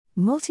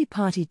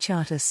Multi-party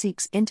charter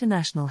seeks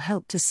international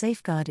help to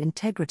safeguard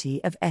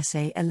integrity of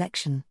SA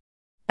election.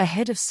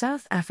 Ahead of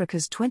South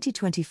Africa's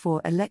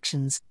 2024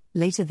 elections,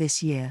 later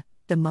this year,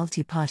 the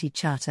Multi-Party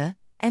Charter,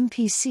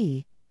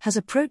 MPC, has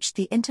approached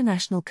the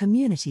international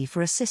community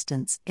for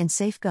assistance in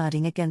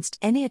safeguarding against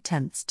any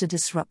attempts to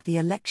disrupt the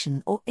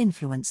election or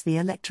influence the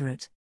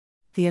electorate.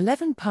 The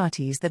 11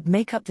 parties that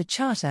make up the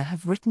Charter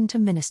have written to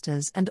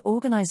ministers and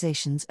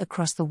organizations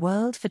across the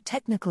world for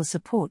technical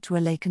support to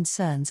allay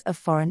concerns of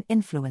foreign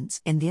influence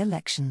in the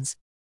elections.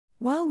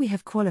 While we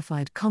have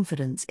qualified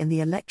confidence in the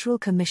Electoral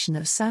Commission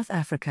of South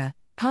Africa,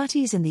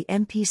 parties in the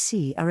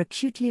MPC are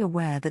acutely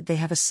aware that they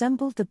have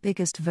assembled the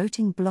biggest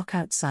voting bloc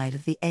outside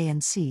of the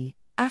ANC,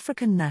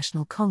 African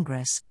National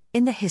Congress,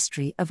 in the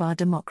history of our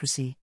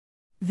democracy.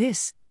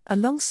 This,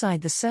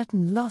 alongside the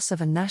certain loss of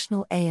a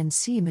national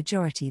ANC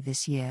majority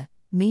this year,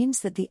 means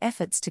that the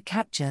efforts to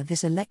capture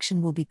this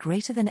election will be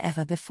greater than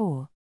ever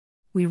before.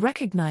 We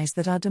recognize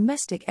that our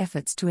domestic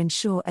efforts to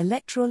ensure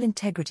electoral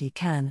integrity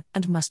can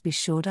and must be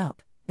shored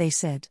up, they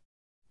said.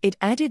 It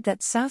added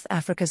that South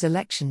Africa's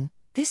election,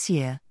 this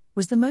year,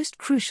 was the most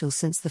crucial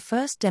since the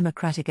first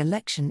democratic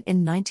election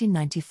in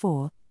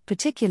 1994,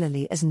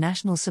 particularly as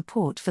national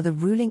support for the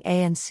ruling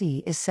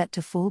ANC is set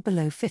to fall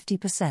below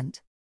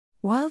 50%.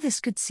 While this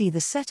could see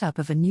the setup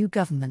of a new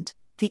government,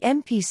 the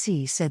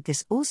MPC said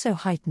this also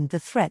heightened the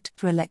threat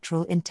to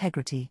electoral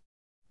integrity.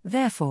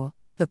 Therefore,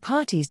 the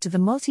parties to the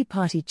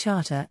Multi-Party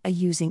Charter are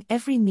using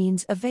every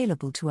means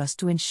available to us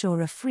to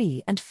ensure a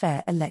free and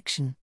fair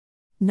election.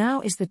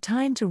 Now is the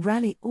time to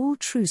rally all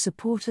true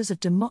supporters of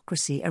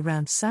democracy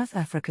around South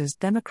Africa's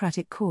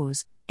democratic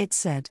cause, it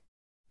said.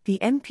 The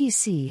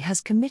MPC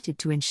has committed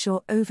to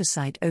ensure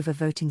oversight over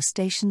voting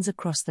stations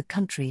across the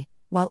country,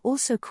 while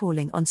also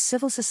calling on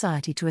civil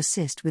society to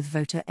assist with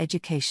voter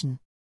education.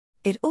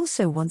 It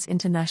also wants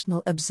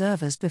international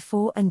observers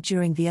before and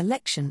during the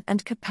election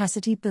and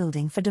capacity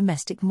building for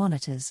domestic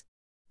monitors.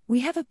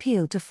 We have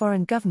appealed to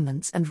foreign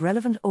governments and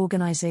relevant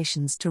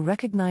organizations to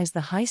recognize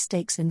the high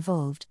stakes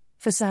involved,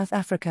 for South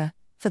Africa,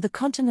 for the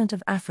continent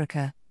of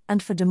Africa,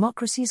 and for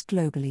democracies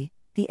globally,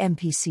 the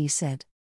MPC said.